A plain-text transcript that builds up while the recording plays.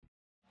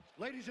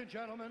Ladies and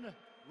gentlemen,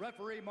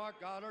 referee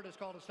Mark Goddard has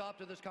called a stop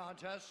to this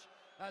contest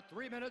at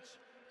 3 minutes,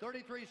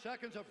 33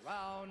 seconds of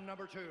round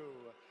number 2.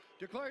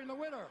 Declaring the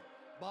winner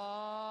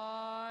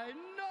by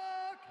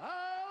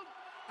knockout,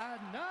 and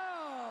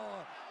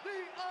now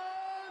the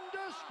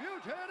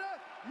undisputed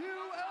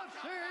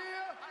UFC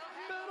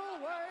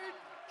middleweight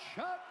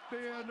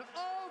champion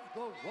of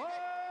the world,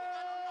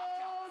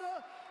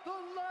 the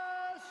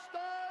last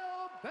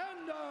style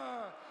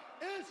bender,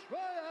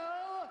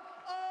 Israel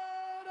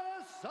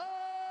Adesanya.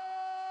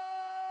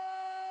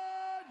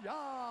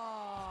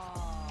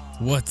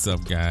 What's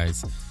up,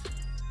 guys?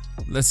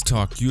 Let's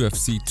talk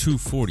UFC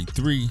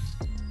 243.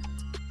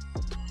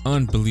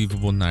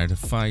 Unbelievable night of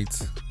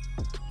fights.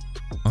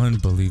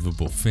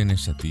 Unbelievable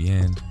finish at the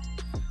end.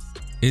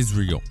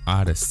 Israel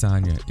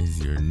Adesanya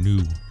is your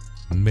new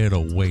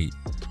middleweight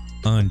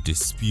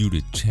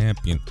undisputed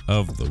champion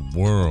of the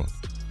world.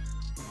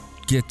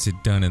 Gets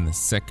it done in the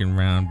second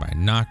round by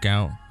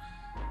knockout.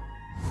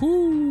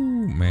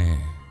 Whoo, man.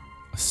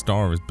 A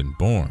star has been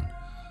born.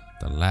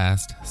 The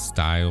last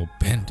style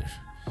bender.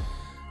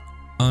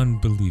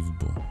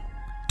 Unbelievable.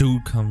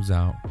 Dude comes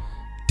out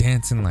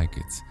dancing like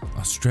it's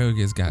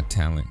Australia's Got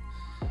Talent.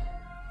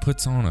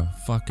 Puts on a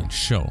fucking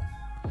show.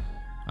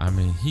 I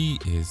mean, he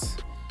is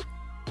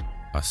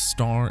a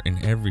star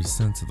in every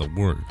sense of the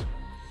word.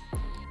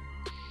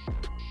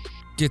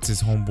 Gets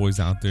his homeboys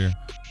out there.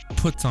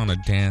 Puts on a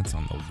dance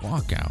on the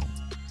walkout.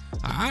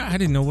 I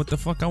didn't know what the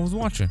fuck I was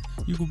watching.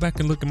 You go back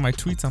and look at my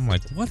tweets. I'm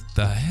like, what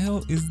the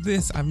hell is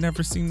this? I've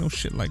never seen no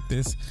shit like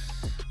this.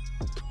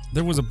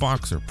 There was a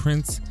boxer,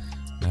 Prince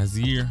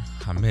Nazir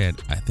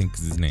Ahmed, I think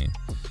is his name.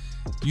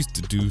 Used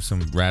to do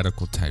some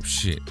radical type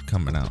shit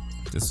coming out.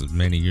 This was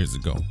many years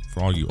ago.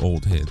 For all you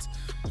old heads.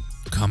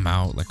 Come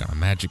out like on a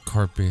magic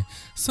carpet.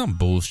 Some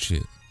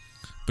bullshit.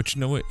 But you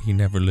know what? He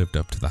never lived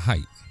up to the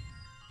hype.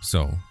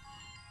 So,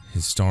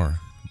 his star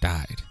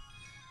died.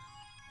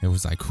 It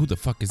was like, who the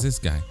fuck is this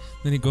guy?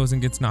 Then he goes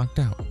and gets knocked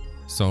out.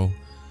 So,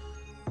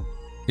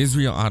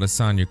 Israel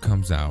Adesanya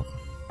comes out,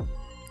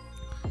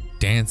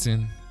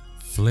 dancing,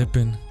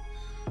 flipping,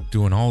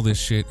 doing all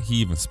this shit. He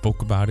even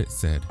spoke about it,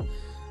 said,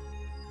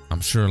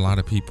 I'm sure a lot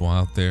of people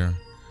out there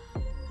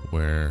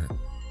were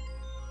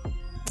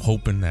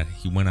hoping that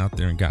he went out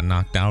there and got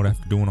knocked out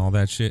after doing all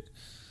that shit.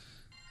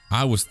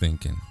 I was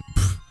thinking,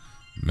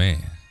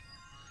 man,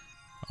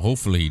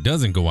 hopefully he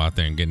doesn't go out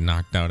there and get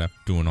knocked out after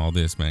doing all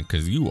this, man,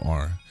 because you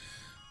are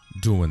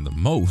doing the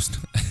most.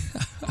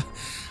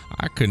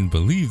 I couldn't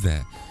believe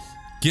that.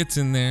 Gets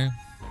in there,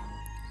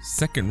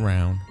 second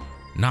round,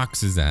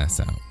 knocks his ass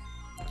out.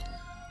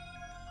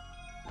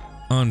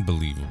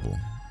 Unbelievable.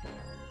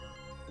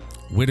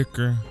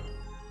 Whitaker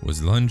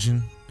was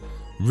lunging,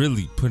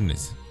 really putting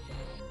his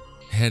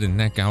head and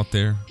neck out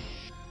there.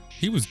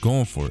 He was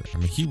going for it. I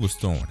mean, he was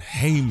throwing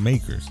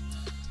haymakers.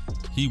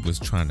 He was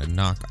trying to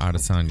knock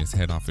Adesanya's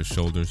head off his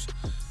shoulders.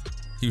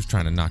 He was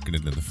trying to knock it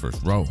into the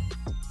first row.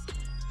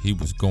 He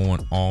was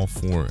going all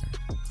for it.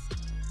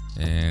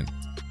 And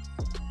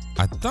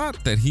I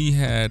thought that he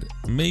had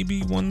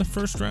maybe won the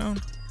first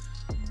round,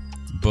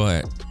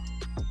 but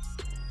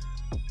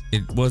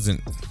it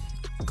wasn't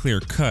clear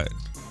cut.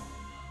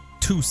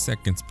 2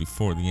 seconds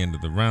before the end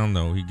of the round,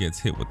 though, he gets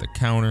hit with a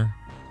counter,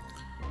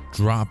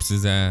 drops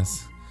his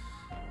ass.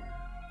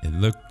 It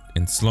looked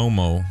in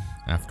slow-mo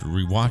after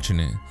rewatching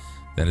it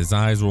that his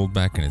eyes rolled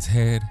back in his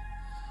head.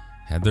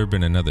 Had there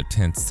been another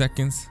 10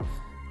 seconds,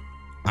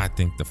 I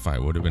think the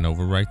fight would have been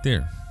over right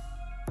there.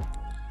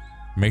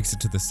 Makes it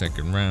to the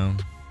second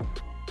round.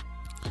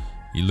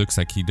 He looks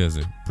like he does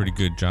a pretty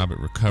good job at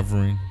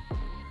recovering.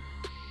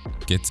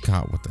 Gets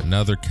caught with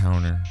another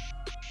counter.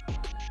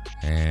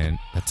 And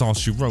that's all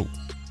she wrote.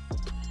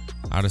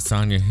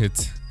 Adesanya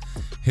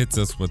hits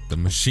us with the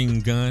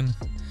machine gun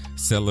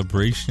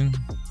celebration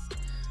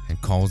and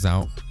calls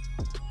out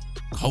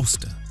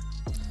Costa.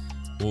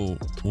 We'll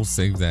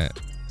save that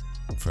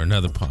for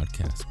another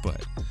podcast,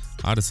 but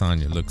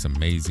Adesanya looks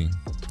amazing,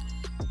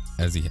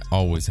 as he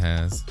always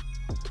has.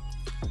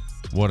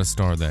 What a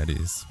star that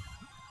is.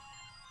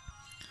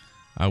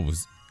 I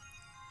was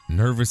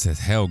nervous as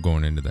hell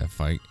going into that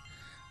fight.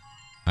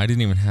 I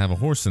didn't even have a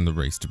horse in the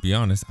race, to be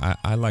honest.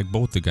 I like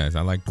both the guys.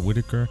 I liked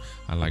Whitaker.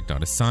 I liked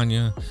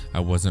Adesanya. I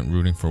wasn't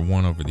rooting for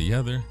one over the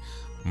other.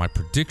 My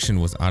prediction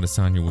was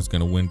Adesanya was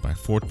going to win by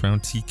 4th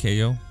round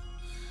TKO.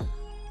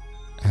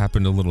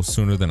 Happened a little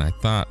sooner than I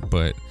thought,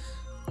 but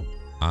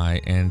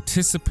I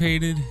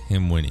anticipated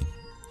him winning.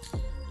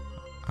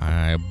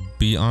 I'll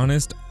be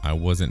honest, I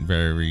wasn't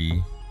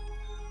very,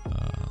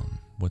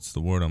 what's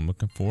the word I'm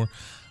looking for?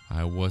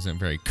 I wasn't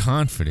very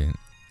confident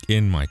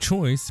in my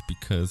choice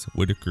because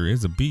Whitaker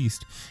is a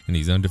beast and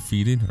he's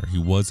undefeated, or he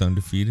was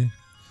undefeated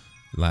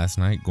last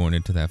night going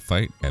into that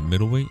fight at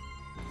middleweight.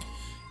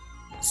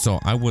 So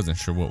I wasn't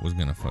sure what was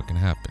going to fucking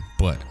happen,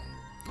 but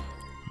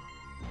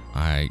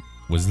I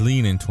was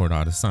leaning toward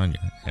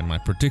Adesanya, and my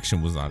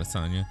prediction was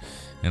Adesanya,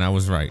 and I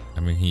was right. I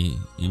mean, he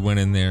went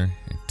in there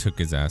and took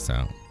his ass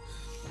out.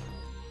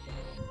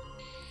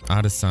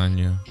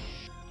 Adesanya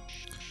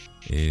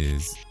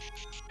is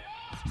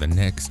the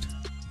next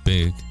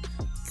big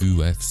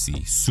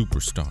UFC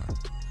superstar.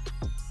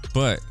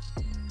 But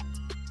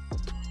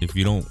if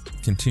you don't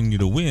continue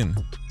to win,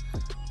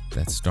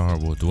 that star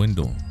will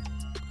dwindle.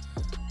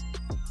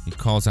 He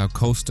calls out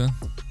Costa.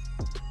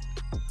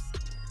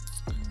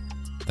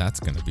 That's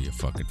gonna be a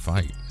fucking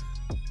fight.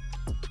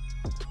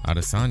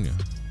 Adesanya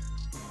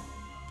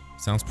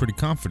sounds pretty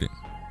confident.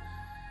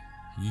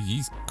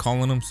 He's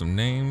calling him some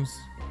names.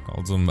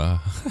 Calls him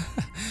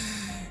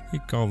he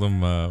called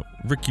him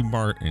Ricky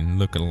Martin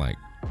lookalike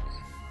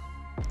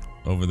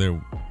over there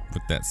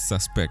with that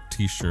suspect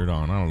t-shirt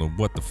on. I don't know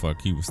what the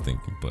fuck he was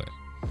thinking, but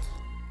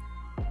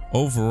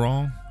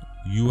overall,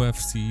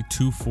 UFC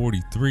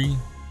 243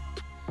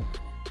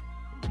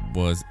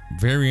 was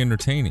very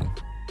entertaining.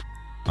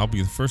 I'll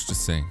be the first to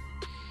say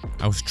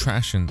I was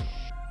trashing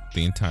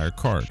the entire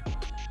card.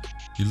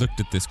 You looked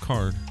at this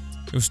card,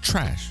 it was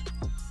trash.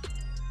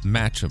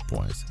 Matchup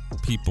wise,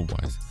 people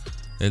wise,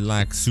 it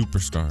lacked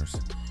superstars.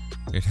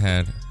 It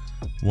had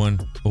one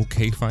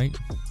okay fight,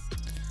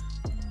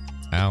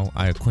 Al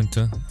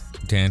Iaquinta,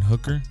 Dan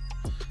Hooker,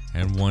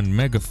 and one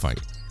mega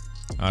fight,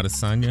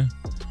 Adesanya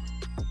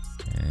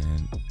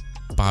and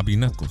Bobby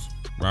Knuckles,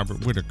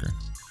 Robert Whittaker.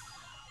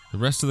 The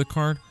rest of the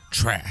card,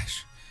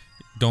 trash.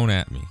 Don't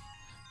at me.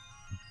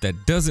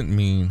 That doesn't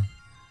mean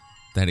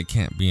that it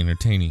can't be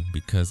entertaining,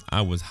 because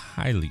I was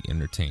highly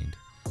entertained.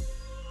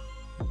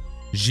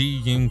 Ji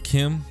Ying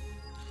Kim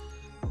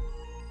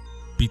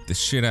beat the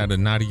shit out of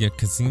Nadia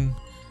Kazim.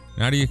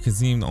 Nadia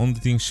Kazim, the only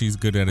thing she's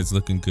good at is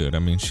looking good. I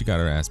mean, she got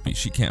her ass beat.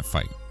 She can't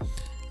fight.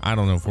 I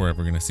don't know if we're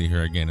ever gonna see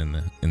her again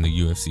in the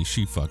UFC.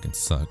 She fucking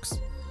sucks.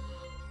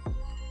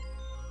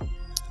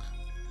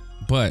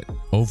 But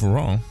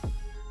overall,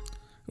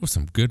 it was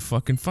some good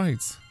fucking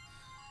fights.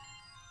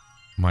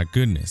 My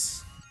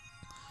goodness.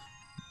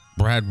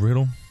 Brad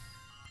Riddle,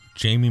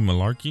 Jamie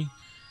Malarkey,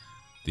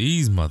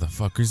 these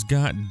motherfuckers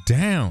got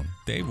down.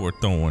 They were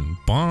throwing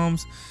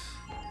bombs.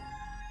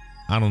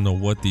 I don't know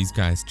what these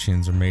guys'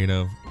 chins are made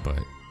of, but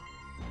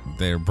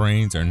their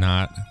brains are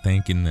not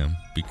thanking them,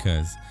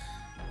 because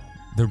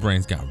their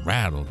brains got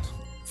rattled.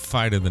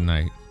 Fight of the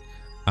night.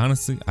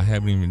 Honestly, I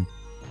haven't even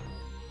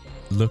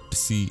looked to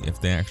see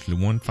if they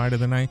actually won fight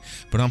of the night,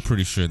 but I'm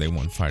pretty sure they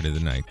won fight of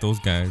the night. Those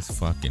guys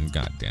fucking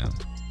got down.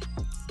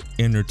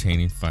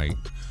 Entertaining fight.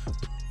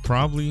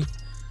 Probably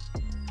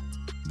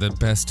the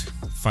best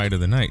fight of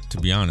the night, to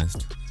be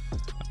honest.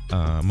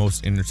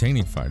 Most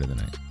entertaining fight of the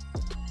night.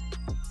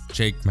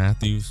 Jake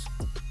Matthews,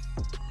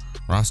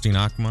 Rosti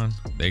Akman,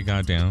 they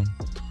got down.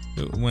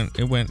 It went,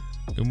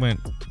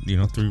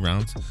 3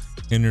 rounds.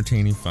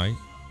 Entertaining fight.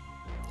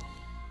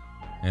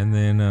 And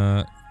then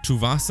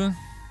Tuivasa,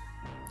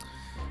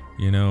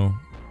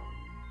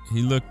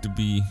 he looked to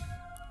be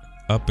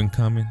up and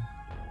coming,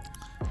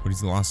 but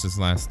he's lost his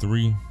last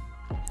 3.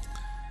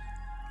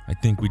 I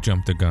think we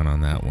jumped the gun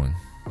on that one.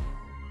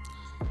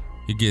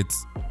 He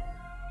gets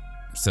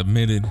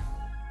submitted.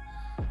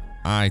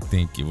 I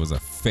think it was a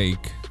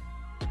fake.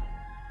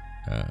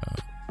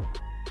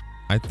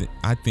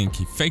 I think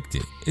he faked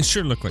it. It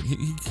sure looked like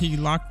he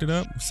locked it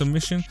up,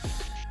 submission,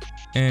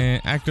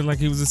 and acted like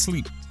he was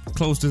asleep.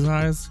 Closed his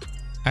eyes,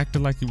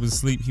 acted like he was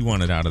asleep. He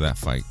wanted out of that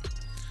fight.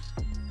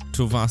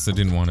 Tuivasa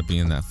didn't want to be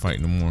in that fight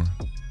no more.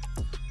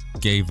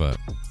 Gave up.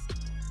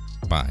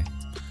 Bye.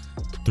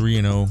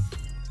 3-0,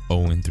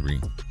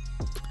 0-3.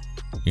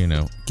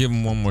 Give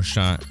him one more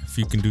shot. If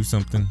you can do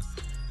something,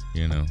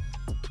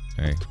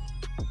 hey,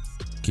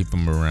 keep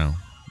him around.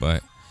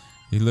 But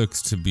he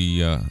looks to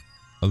be a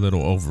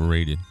little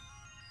overrated.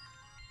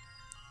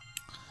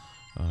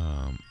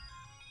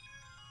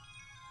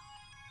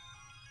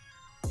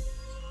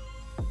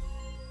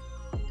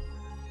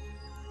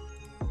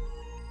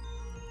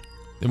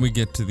 Then we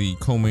get to the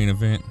co-main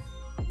event.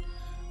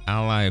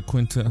 Al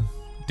Iaquinta,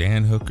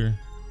 Dan Hooker.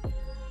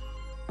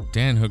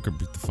 Dan Hooker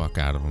beat the fuck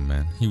out of him,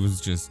 man. He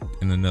was just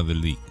in another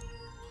league.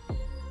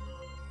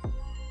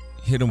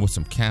 Hit him with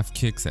some calf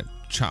kicks that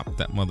chopped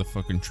that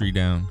motherfucking tree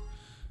down,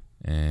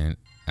 and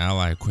Al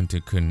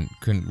Iaquinta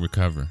couldn't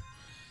recover.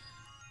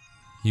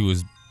 He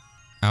was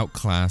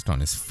outclassed on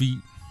his feet,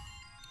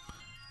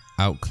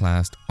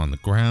 outclassed on the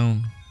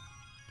ground,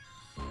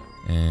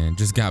 and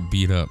just got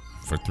beat up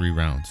for 3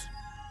 rounds.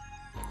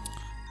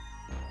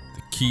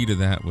 The key to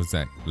that was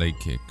that leg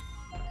kick.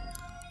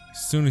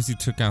 As soon as he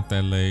took out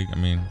that leg,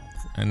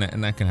 and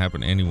that can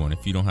happen to anyone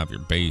if you don't have your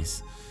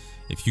base.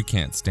 If you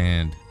can't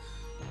stand,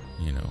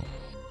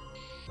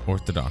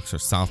 orthodox or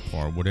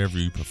southpaw, or whatever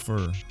you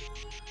prefer,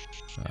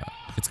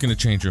 it's going to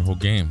change your whole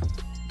game.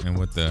 And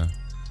with the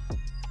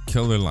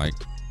killer like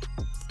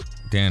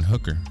Dan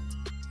Hooker,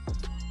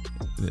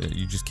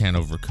 you just can't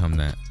overcome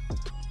that.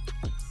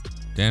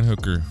 Dan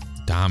Hooker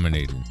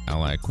dominated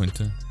Al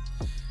Iaquinta.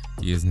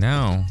 He is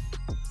now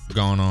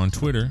gone on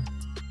Twitter.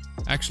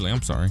 Actually,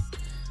 I'm sorry.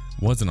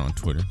 Wasn't on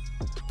Twitter,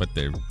 but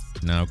they've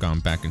now gone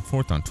back and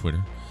forth on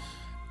Twitter.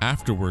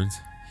 Afterwards,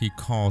 he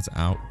calls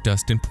out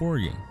Dustin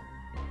Poirier.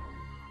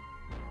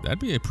 That'd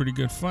be a pretty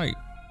good fight.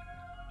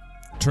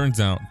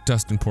 Turns out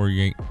Dustin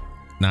Poirier,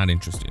 not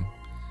interested.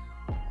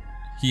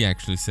 He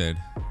actually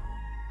said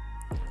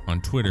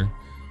on Twitter,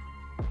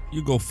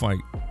 you go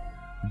fight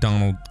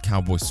Donald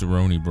Cowboy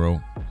Cerrone, bro.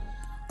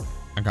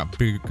 I got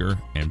bigger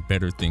and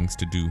better things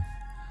to do.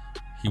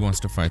 He wants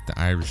to fight the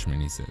Irishman,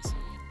 he says.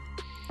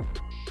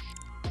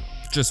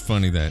 It's just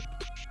funny that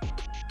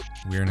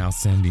we are now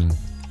sending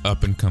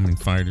up-and-coming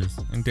fighters,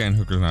 and Dan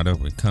Hooker's not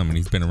up-and-coming.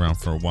 He's been around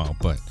for a while,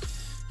 but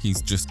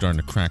he's just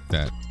starting to crack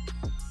that,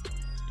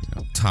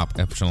 top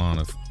echelon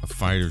of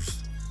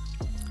fighters.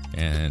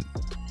 And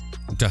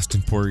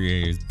Dustin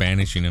Poirier is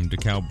banishing him to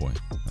Cowboy.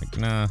 Like,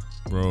 nah,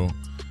 bro,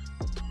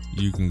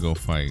 you can go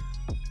fight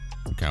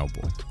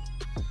Cowboy.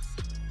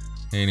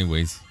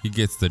 Anyways, he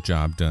gets the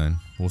job done.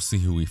 We'll see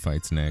who he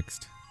fights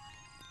next.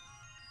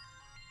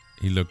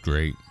 He looked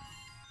great.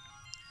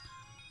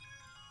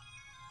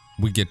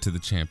 We get to the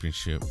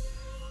championship,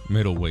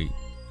 middleweight,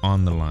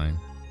 on the line.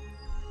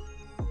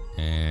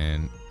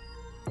 And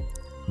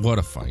what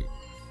a fight.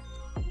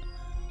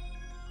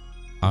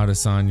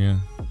 Adesanya,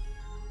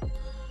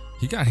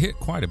 he got hit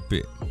quite a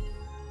bit.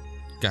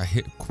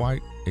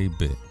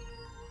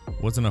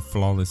 Wasn't a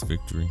flawless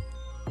victory.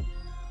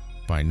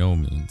 By no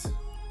means.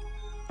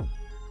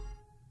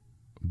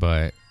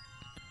 But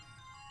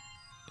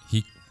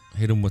he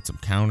hit him with some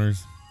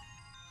counters.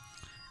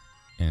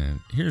 And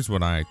here's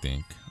what I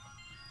think.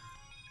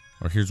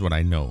 Or here's what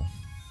I know.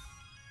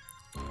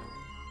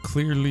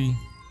 Clearly,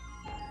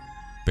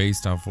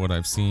 based off what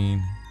I've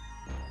seen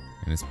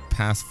in his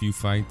past few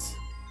fights,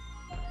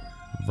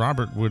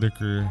 Robert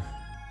Whittaker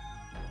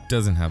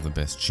doesn't have the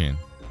best chin.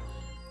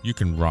 You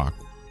can rock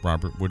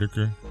Robert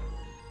Whittaker,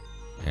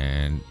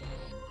 and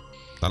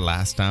the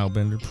last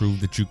Stylebender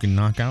proved that you can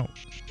knock out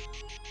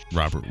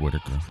Robert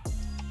Whittaker.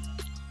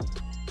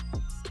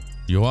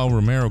 Yoel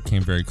Romero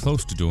came very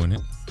close to doing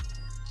it.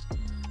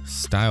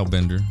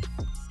 Stylebender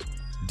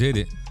did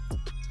it.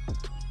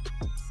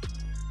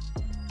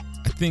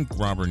 I think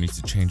Robert needs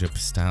to change up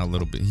his style a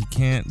little bit. He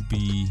can't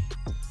be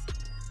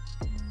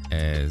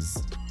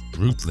as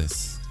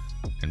ruthless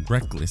and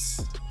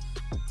reckless,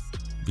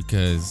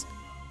 because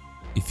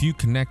if you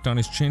connect on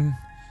his chin,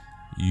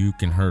 you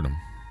can hurt him.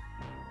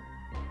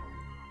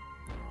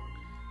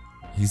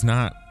 He's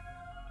not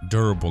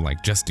durable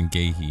like Justin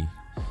Gaethje,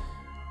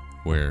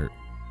 where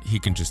he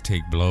can just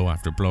take blow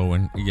after blow.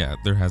 And yeah,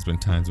 there has been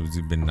times where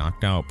he's been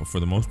knocked out, but for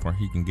the most part,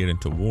 he can get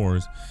into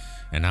wars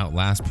and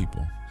outlast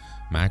people.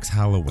 Max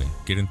Holloway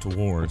get into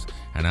wars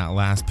and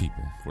outlast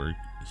people where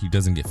he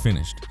doesn't get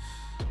finished.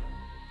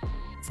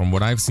 From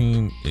what I've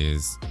seen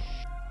is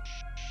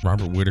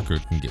Robert Whittaker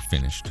can get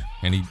finished,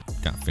 and he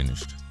got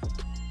finished.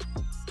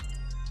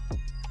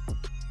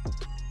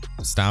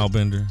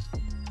 Stylebender,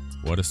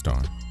 what a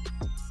star.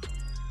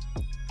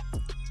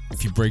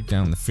 If you break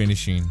down the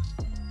finishing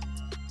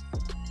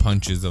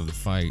punches of the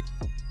fight,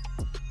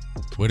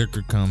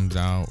 Whittaker comes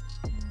out,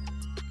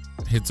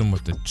 hits him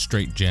with the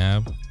straight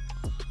jab,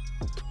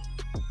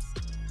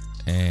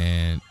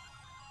 and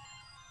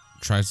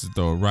tries to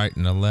throw a right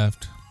and a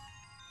left.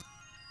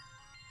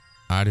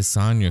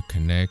 Adesanya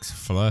connects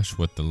flush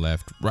with the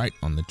left, right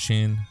on the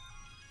chin.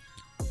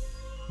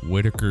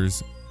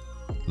 Whittaker's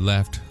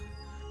left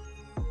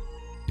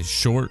is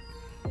short,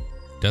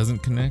 doesn't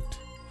connect,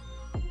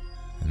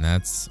 and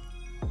that's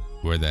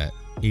where that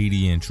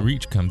 80-inch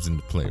reach comes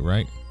into play,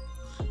 right?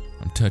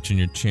 I'm touching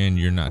your chin,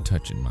 you're not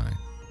touching mine.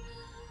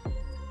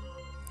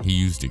 He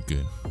used it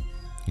good.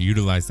 He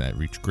utilized that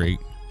reach great.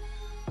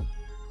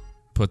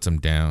 Puts him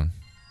down.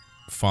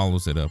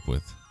 Follows it up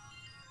with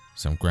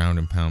some ground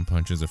and pound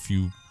punches. A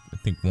few, I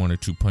think 1 or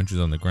 2 punches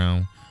on the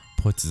ground.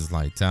 Puts his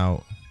lights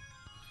out.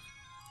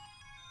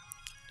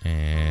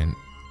 And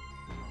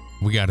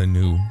we got a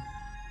new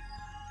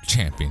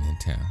champion in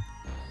town.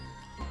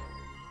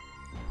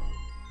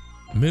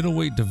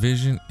 Middleweight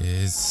division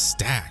is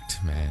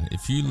stacked, man.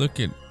 If you look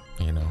at,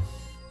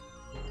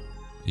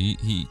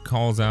 he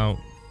calls out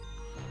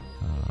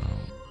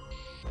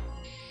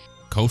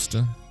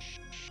Costa,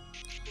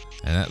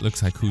 and that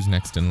looks like who's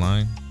next in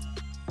line.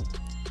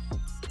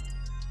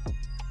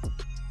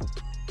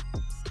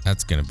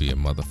 That's gonna be a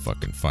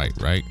motherfucking fight,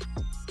 right?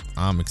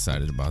 I'm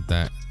excited about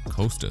that.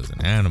 Costa's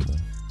an animal,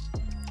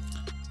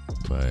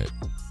 but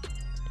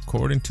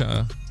according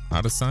to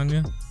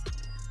Adesanya,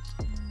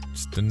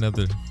 just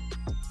another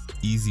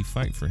easy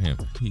fight for him.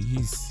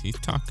 He's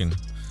talking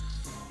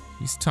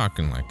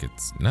like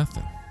it's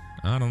nothing.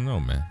 I don't know,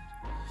 man.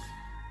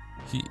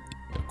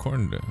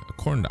 According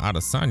to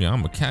Adesanya,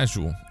 I'm a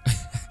casual.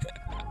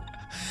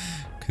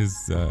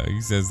 Cause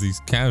he says these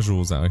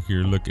casuals out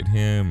here look at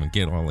him and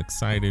get all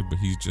excited, but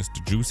he's just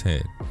a juice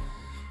head.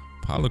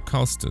 Paulo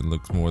Costa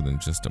looks more than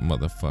just a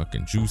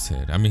motherfucking juice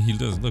head. I mean, he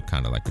does look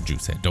kind of like a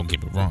juice head. Don't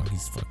get me wrong.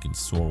 He's fucking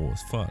swole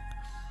as fuck.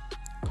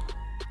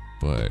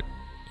 But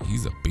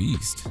he's a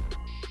beast.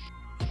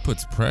 He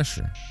puts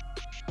pressure.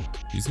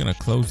 He's gonna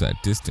close that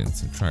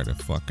distance and try to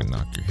fucking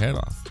knock your head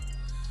off.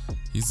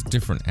 He's a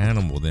different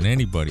animal than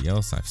anybody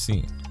else I've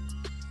seen.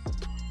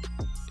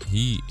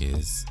 He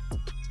is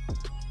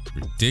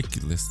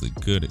ridiculously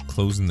good at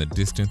closing the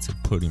distance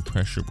and putting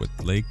pressure with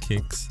leg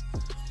kicks,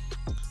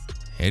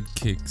 head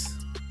kicks.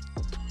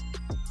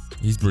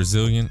 He's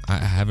Brazilian. I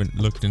haven't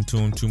looked into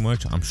him too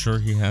much. I'm sure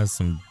he has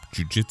some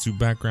jiu-jitsu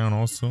background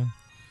also.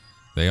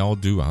 They all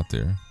do out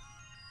there.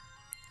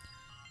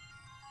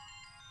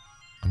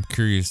 I'm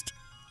curious,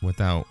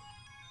 without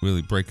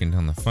really breaking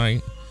down the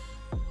fight,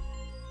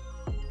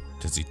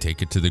 does he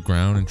take it to the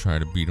ground and try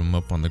to beat him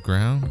up on the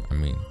ground? I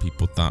mean,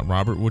 people thought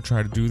Robert would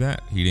try to do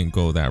that. He didn't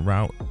go that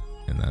route.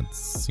 And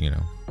that's,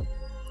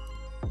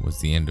 was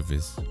the end of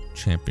his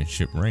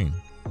championship reign.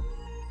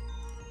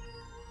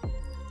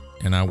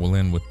 And I will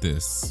end with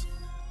this.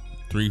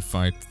 3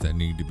 fights that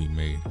need to be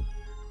made.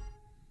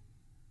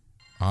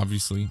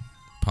 Obviously,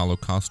 Paulo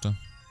Costa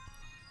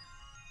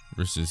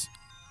versus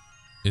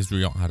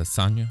Israel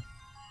Adesanya.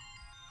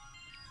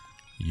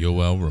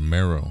 Yoel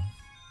Romero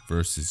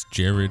versus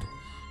Jared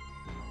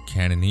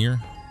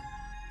Cannonier.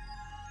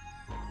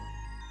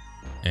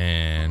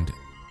 And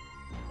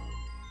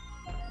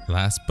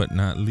last but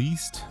not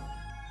least,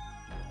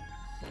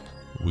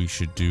 we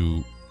should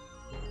do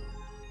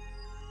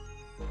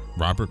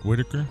Robert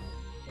Whittaker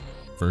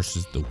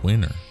versus the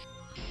winner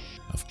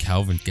of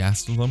Calvin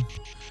Gastelum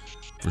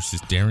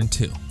versus Darren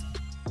Till.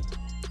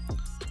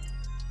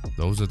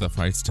 Those are the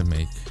fights to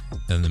make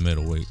in the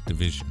middleweight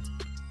division.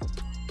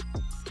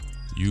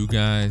 You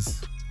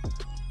guys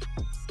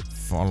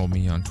follow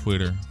me on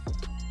Twitter.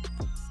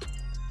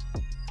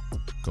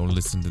 Go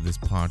listen to this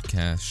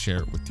podcast. Share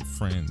it with your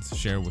friends.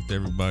 Share it with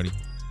everybody.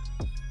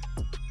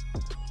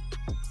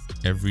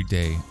 Every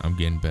day I'm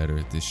getting better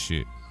at this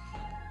shit.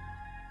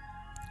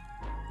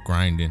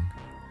 Grinding.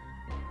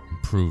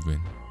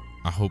 Improving.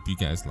 I hope you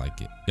guys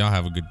like it. Y'all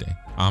have a good day.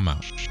 I'm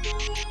out.